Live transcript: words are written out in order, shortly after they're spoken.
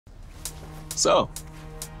So,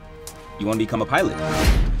 you want to become a pilot?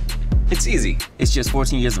 It's easy. It's just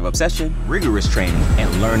 14 years of obsession, rigorous training,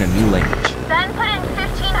 and learn a new language. Then put in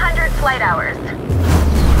 1,500 flight hours.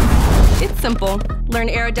 It's simple. Learn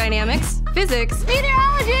aerodynamics, physics,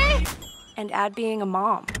 Meteorology! and add being a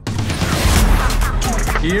mom.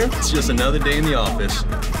 Here, it's just another day in the office.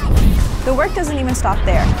 The work doesn't even stop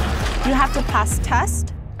there. You have to pass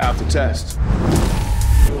test. After test.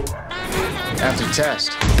 After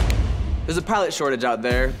test. There's a pilot shortage out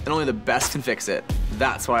there, and only the best can fix it.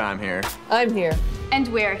 That's why I'm here. I'm here. And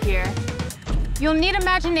we're here. You'll need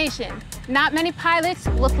imagination. Not many pilots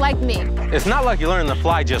look like me. It's not like you're learning to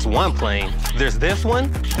fly just one plane. There's this one,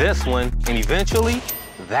 and eventually,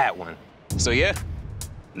 that one. So yeah,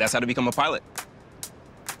 that's how to become a pilot.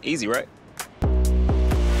 Easy, right?